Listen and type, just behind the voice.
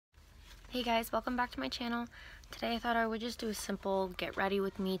Hey guys, welcome back to my channel. Today I thought I would just do a simple get ready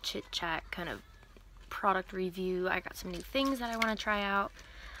with me chit chat kind of product review. I got some new things that I want to try out.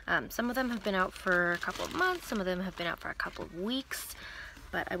 Some of them have been out for a couple of months, some of them have been out for a couple of weeks,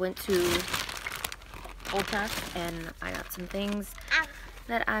 but I went to Ulta and I got some things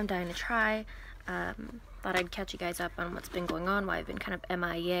that I'm dying to try. Thought I'd catch you guys up on what's been going on, why I've been kind of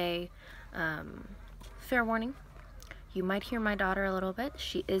MIA. Fair warning. You might hear my daughter a little bit.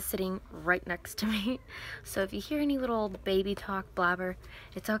 She is sitting right next to me. So if you hear any little baby talk blabber,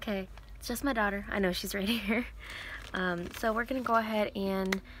 it's okay. It's just my daughter. I know she's right here. So we're gonna go ahead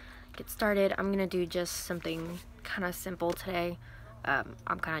and get started. I'm gonna do just something kind of simple today.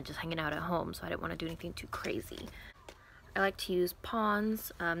 I'm kind of just hanging out at home, so I didn't want to do anything too crazy. I like to use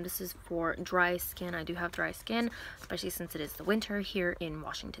Pond's. This is for dry skin. I do have dry skin, especially since it is the winter here in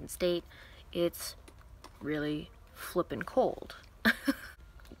Washington State. It's really flippin' cold.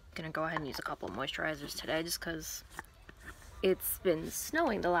 Gonna go ahead and use a couple of moisturizers today just because it's been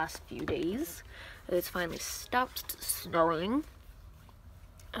snowing the last few days. It's finally stopped snowing.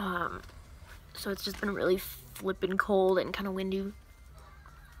 So it's just been really flippin' cold and kind of windy.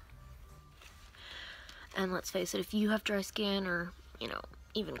 And let's face it, if you have dry skin or, you know,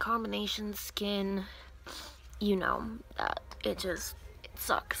 even combination skin, you know that it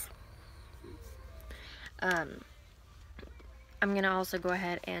sucks. I'm gonna also go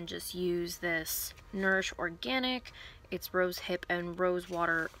ahead and just use this Nourish Organic. It's rose hip and rose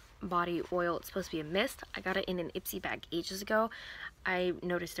water body oil. It's supposed to be a mist. I got it in an Ipsy bag ages ago. I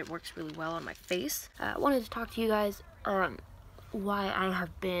noticed it works really well on my face. I wanted to talk to you guys why I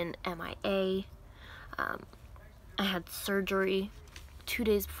have been MIA. I had surgery 2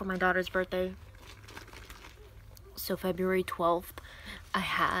 days before my daughter's birthday. So February 12th, I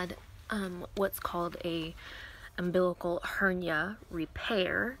had what's called a umbilical hernia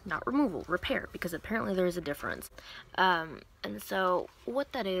repair, not removal, repair, because apparently there is a difference. And so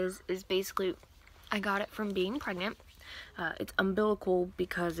what that is basically I got it from being pregnant. It's umbilical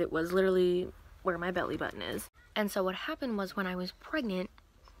because it was literally where my belly button is. And so what happened was when I was pregnant,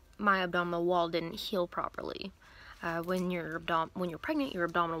 my abdominal wall didn't heal properly. When you're pregnant, your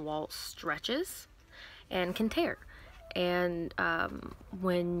abdominal wall stretches and can tear. And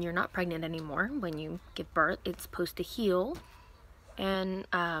when you're not pregnant anymore, when you give birth, it's supposed to heal and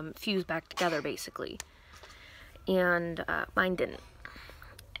fuse back together, basically. And mine didn't.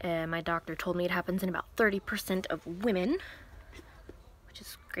 And my doctor told me it happens in about 30% of women, which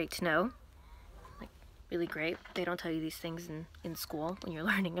is great to know. Like, really great. They don't tell you these things in school when you're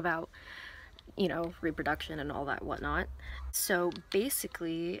learning about, you know, reproduction and all that whatnot. So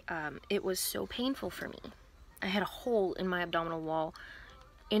basically, it was so painful for me. I had a hole in my abdominal wall.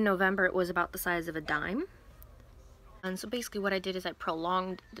 In November, it was about the size of a dime. And so basically what I did is I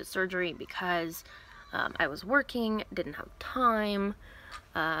prolonged the surgery because I was working, didn't have time.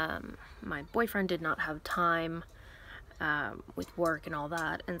 My boyfriend did not have time with work and all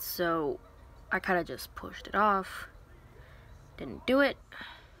that. And so I kind of just pushed it off. Didn't do it.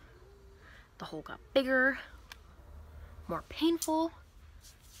 The hole got bigger, more painful.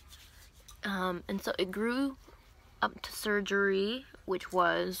 And so it grew up to surgery, which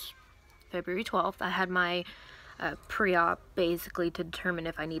was February 12th. I had my pre-op basically to determine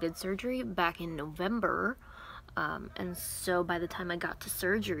if I needed surgery back in November. And so by the time I got to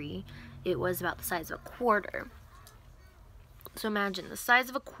surgery, it was about the size of a quarter. So imagine the size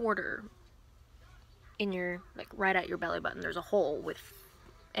of a quarter in your, like, right at your belly button. There's a hole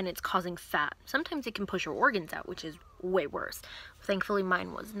and it's causing fat. Sometimes it can push your organs out, which is way worse. Thankfully,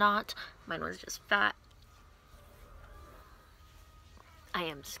 mine was not. Mine was just fat. I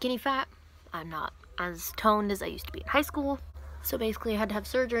am skinny fat. I'm not as toned as I used to be in high school. So basically, I had to have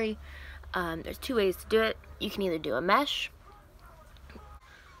surgery. There's 2 ways to do it. You can either do a mesh.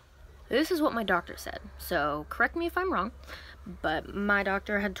 This is what my doctor said. So correct me if I'm wrong, but my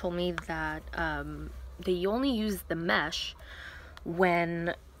doctor had told me that they only use the mesh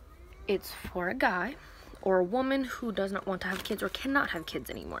when it's for a guy or a woman who does not want to have kids or cannot have kids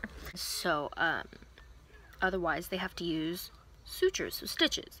anymore. So otherwise they have to use sutures, so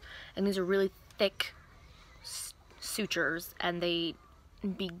stitches, and these are really thick sutures and they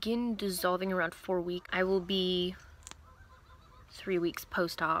begin dissolving around 4 weeks. I will be 3 weeks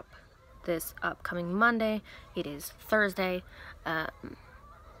post-op this upcoming Monday. It is Thursday.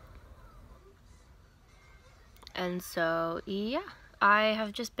 And so, yeah, I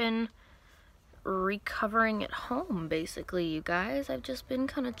have just been recovering at home, basically, you guys. I've just been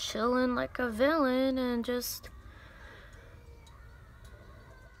kind of chilling like a villain and just...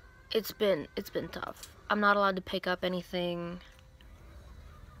 It's been tough. I'm not allowed to pick up anything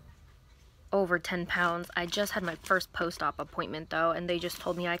over 10 pounds. I just had my first post-op appointment though, and they just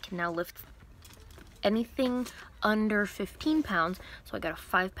told me I can now lift anything under 15 pounds, so I got a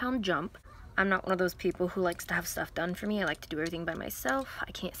 5-pound jump. I'm not one of those people who likes to have stuff done for me. I like to do everything by myself.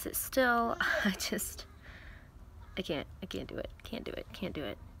 I can't sit still. I can't do it. Can't do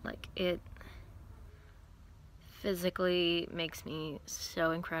it. Like, it physically makes me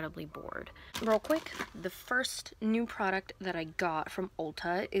so incredibly bored. Real quick, the first new product that I got from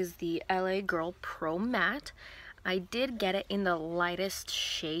Ulta is the LA Girl Pro Matte. I did get it in the lightest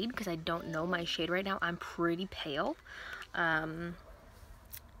shade because I don't know my shade right now. I'm pretty pale. So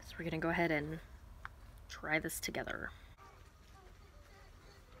we're gonna go ahead and try this together.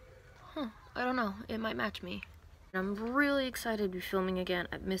 I don't know. It might match me. I'm really excited to be filming again.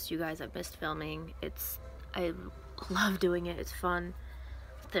 I've missed you guys. I've missed filming. I love doing it. It's fun.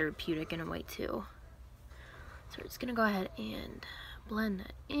 It's therapeutic in a way too. So we're just gonna go ahead and blend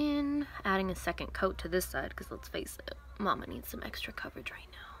that in, adding a second coat to this side because let's face it, Mama needs some extra coverage right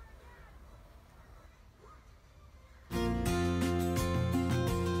now.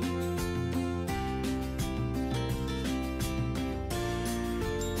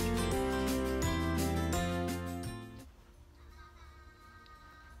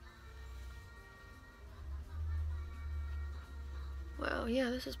 Wow, yeah,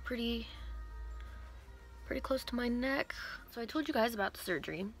 this is pretty close to my neck. So I told you guys about the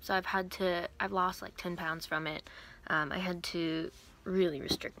surgery. So I've lost like 10 pounds from it. I had to really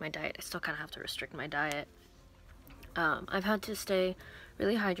restrict my diet. I still kind of have to restrict my diet. I've had to stay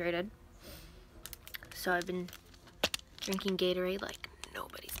really hydrated. So I've been drinking Gatorade like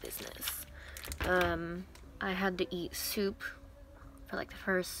nobody's business. I had to eat soup for like the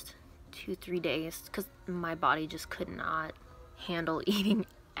first 2-3 days because my body just could not handle eating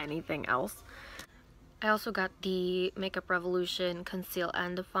anything else. I also got the Makeup Revolution Conceal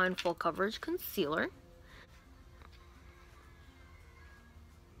and Define Full Coverage Concealer.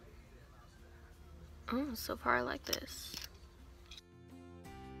 Oh, so far I like this.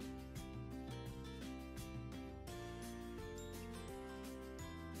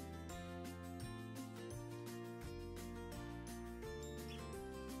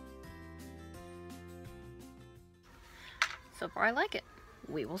 So far I like it.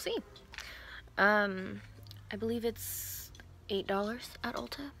 We will see. I believe it's $8 at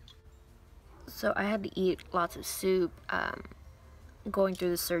Ulta. So I had to eat lots of soup. Going through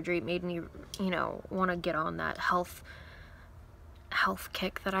the surgery made me, you know, want to get on that health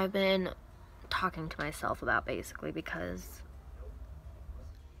kick that I've been talking to myself about, basically, because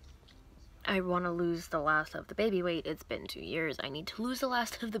I want to lose the last of the baby weight. It's been 2 years. I need to lose the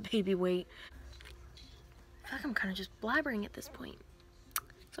last of the baby weight. I feel like I'm kind of just blabbering at this point.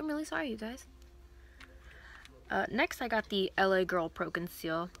 So I'm really sorry, you guys. Next, I got the LA Girl Pro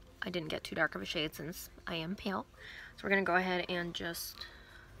Conceal. I didn't get too dark of a shade since I am pale. So we're going to go ahead and just...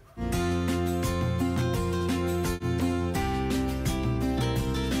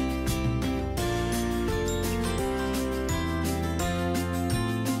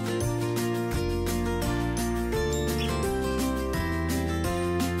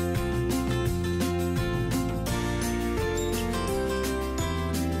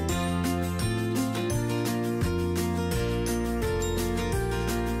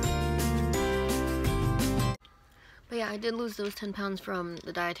 But yeah, I did lose those 10 pounds from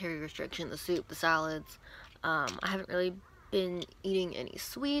the dietary restriction, the soup, the salads. I haven't really been eating any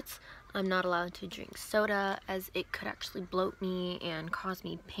sweets. I'm not allowed to drink soda as it could actually bloat me and cause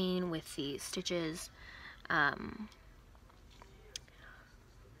me pain with the stitches. And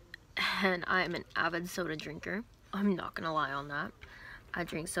I'm an avid soda drinker. I'm not gonna lie on that. I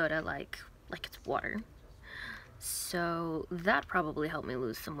drink soda like it's water. So that probably helped me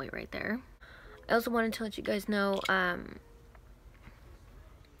lose some weight right there. I also wanted to let you guys know, I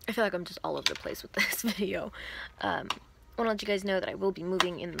feel like I'm just all over the place with this video. I want to let you guys know that I will be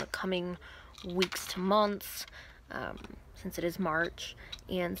moving in the coming weeks to months, since it is March,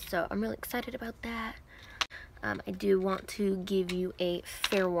 and so I'm really excited about that. I do want to give you a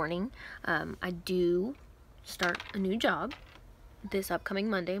fair warning. I do start a new job this upcoming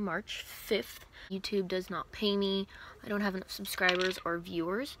Monday, March 5th. YouTube does not pay me. I don't have enough subscribers or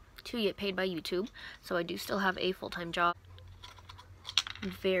viewers to get paid by YouTube, so I do still have a full-time job. I'm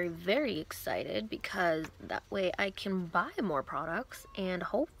very, very excited because that way I can buy more products and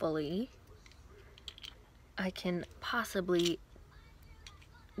hopefully I can possibly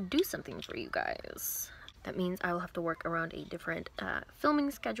do something for you guys. That means I will have to work around a different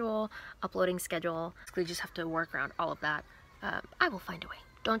filming schedule, uploading schedule. Basically just have to work around all of that. I will find a way.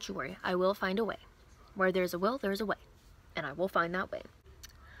 Don't you worry. I will find a way. Where there's a will, there's a way. And I will find that way.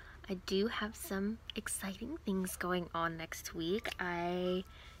 I do have some exciting things going on next week. I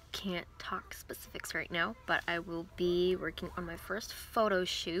can't talk specifics right now, but I will be working on my first photo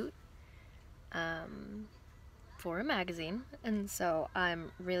shoot for a magazine, and so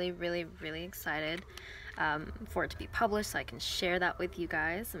I'm really excited for it to be published so I can share that with you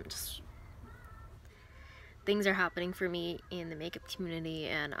guys. Things are happening for me in the makeup community,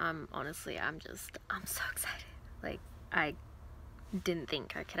 and I'm so excited. Like, I didn't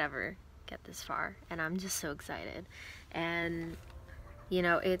think I could ever get this far, and I'm just so excited. And you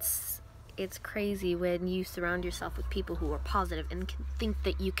know, it's crazy when you surround yourself with people who are positive and can think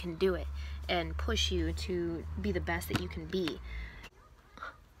that you can do it and push you to be the best that you can be.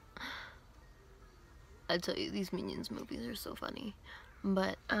 I tell you, these Minions movies are so funny.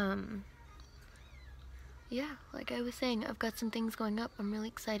 But yeah, like I was saying, I've got some things going up I'm really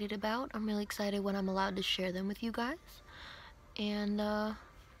excited about. I'm really excited when I'm allowed to share them with you guys. And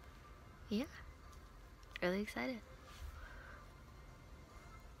yeah, really excited.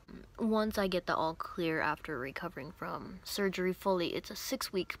 Once I get the all clear after recovering from surgery fully, it's a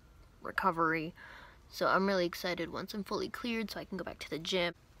 6-week recovery. So I'm really excited once I'm fully cleared so I can go back to the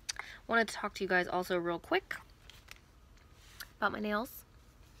gym. Wanted to talk to you guys also real quick about my nails.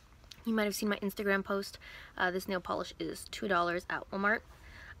 You might have seen my Instagram post. This nail polish is $2 at Walmart.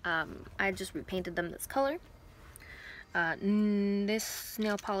 I just repainted them this color. This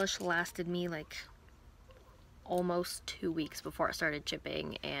nail polish lasted me like almost 2 weeks before it started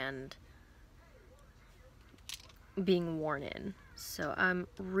chipping and being worn in. So I'm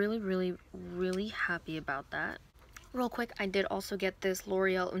really happy about that. Real quick, I did also get this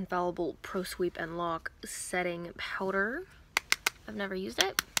L'Oreal Infallible Pro Sweep and Lock setting powder. I've never used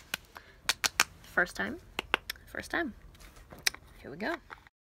it. First time. Here we go.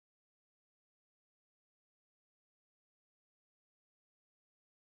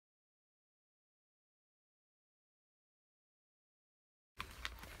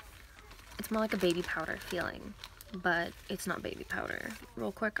 It's more like a baby powder feeling, but it's not baby powder.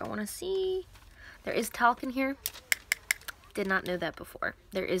 Real quick, I want to see. There is talc in here. Did not know that before.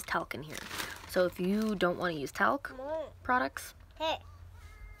 There is talc in here. So if you don't want to use talc products,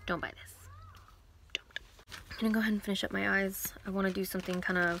 don't buy this. Don't. I'm gonna go ahead and finish up my eyes. I want to do something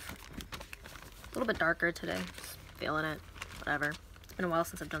kind of a little bit darker today. Just feeling it. Whatever. It's been a while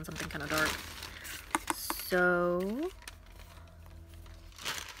since I've done something kind of dark. So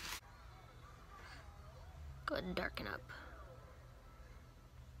go ahead and darken up.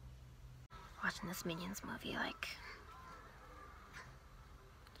 Watching this Minions movie like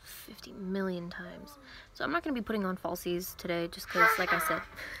 50 million times. So I'm not going to be putting on falsies today just because, like I said,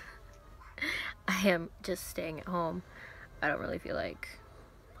 I am just staying at home. I don't really feel like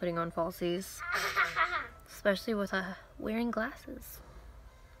putting on falsies, especially with wearing glasses.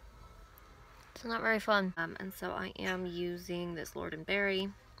 It's not very fun. And so I am using this Lord & Berry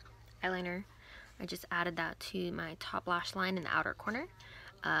eyeliner. I just added that to my top lash line in the outer corner,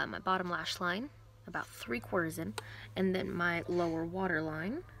 my bottom lash line about 3/4 in, and then my lower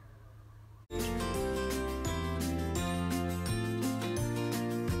waterline.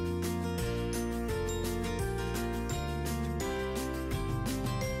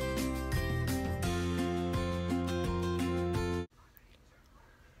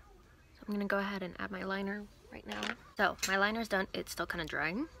 I'm gonna go ahead and add my liner right now. So my liner's done. It's still kind of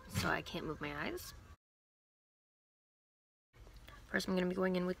drying, so I can't move my eyes. First, I'm gonna be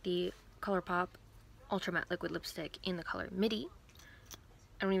going in with the ColourPop Ultra Matte Liquid Lipstick in the color Midi.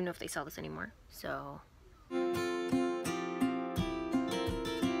 I don't even know if they sell this anymore, so. I'm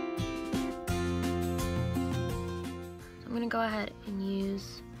gonna go ahead and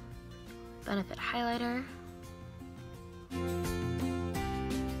use Benefit Highlighter.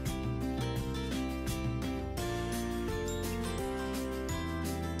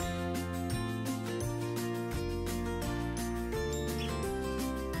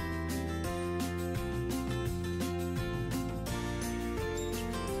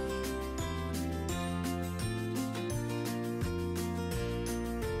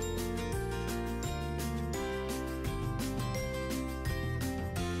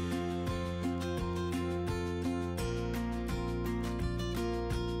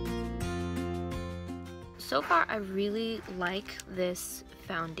 So far, I really like this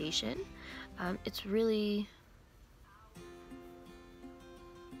foundation. It's really,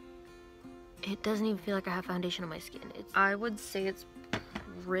 it doesn't even feel like I have foundation on my skin. I would say it's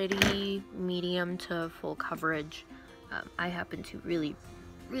pretty medium to full coverage. I happen to really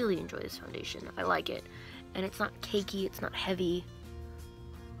enjoy this foundation. I like it. And it's not cakey, it's not heavy.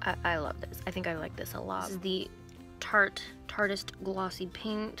 I love this. I think I like this a lot. This is the Tarteist Glossy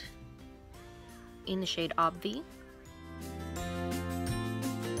Paint in the shade Obvi.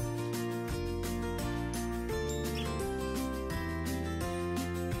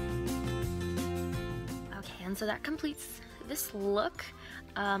 Okay, and so that completes this look.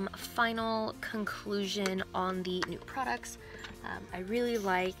 Final conclusion on the new products. I really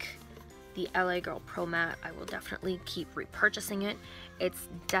like the LA Girl Pro Matte. I will definitely keep repurchasing it. It's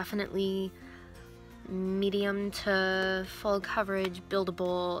definitely medium to full coverage,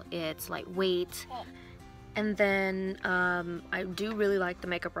 buildable, it's lightweight. And then I do really like the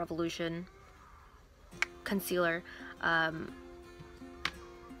Makeup Revolution concealer. I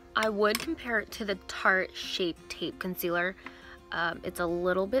would compare it to the Tarte Shape Tape concealer. It's a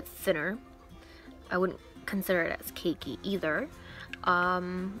little bit thinner. I wouldn't consider it as cakey either.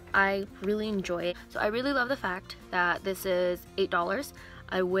 I really enjoy it. So I really love the fact that this is $8.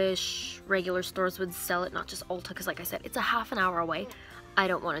 I wish regular stores would sell it, not just Ulta, because like I said, it's a half an hour away. I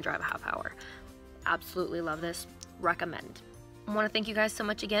don't want to drive a half hour. Absolutely love this. Recommend. I want to thank you guys so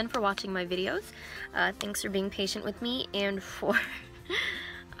much again for watching my videos. Thanks for being patient with me and for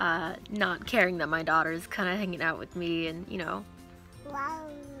not caring that my daughter's kind of hanging out with me and, you know. Wow.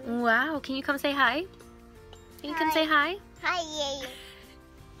 Wow, can you come say hi? You can say hi? Hi.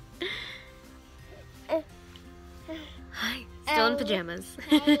 Hi. Still in pajamas.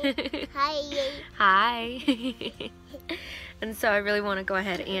 Hi. Hi. And so I really want to go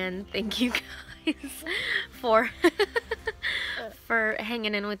ahead and thank you guys for for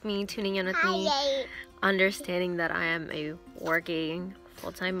hanging in with me, tuning in with me, understanding that I am a working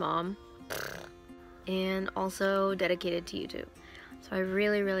full-time mom and also dedicated to YouTube. So I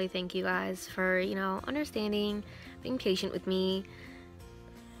really, really thank you guys for, you know, understanding, being patient with me.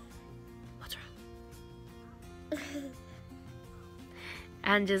 What's wrong?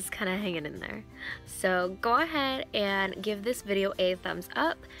 And just kind of hanging in there. So go ahead and give this video a thumbs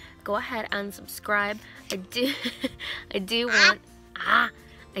up. Go ahead and subscribe. I do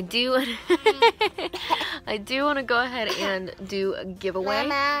want to go ahead and do a giveaway.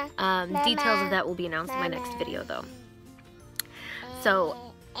 Details of that will be announced in my next video though. So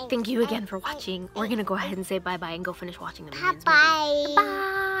thank you again for watching. We're gonna go ahead and say bye-bye and go finish watching the minions movie. Bye.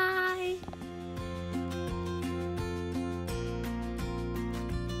 Bye.